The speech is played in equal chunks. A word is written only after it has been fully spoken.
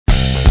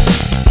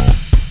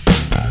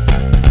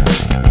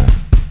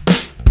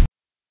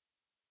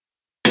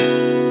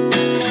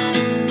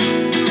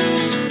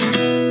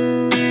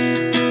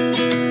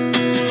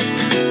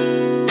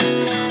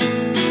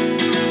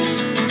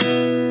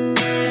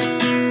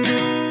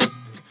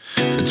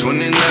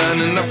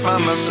and I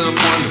find myself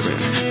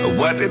wondering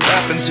what did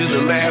happen to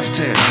the last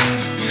 10.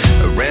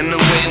 I ran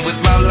away with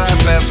my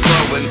life, fast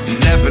forward,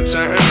 never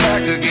turn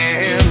back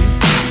again.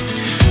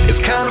 It's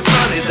kind of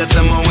funny that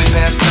the more we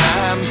pass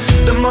time,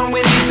 the more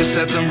we need to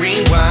set the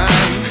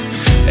rewind.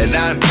 And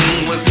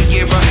 19 was the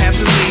year I had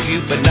to leave you,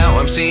 but now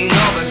I'm seeing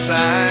all the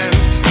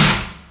signs.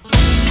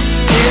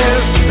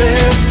 Is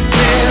this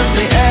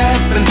really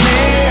happening?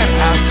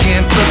 I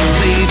can't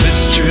believe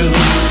it's true.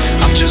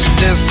 I'm just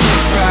as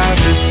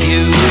surprised as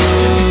you.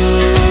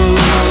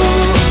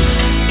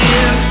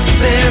 Is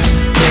this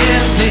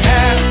really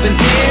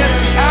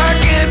happening?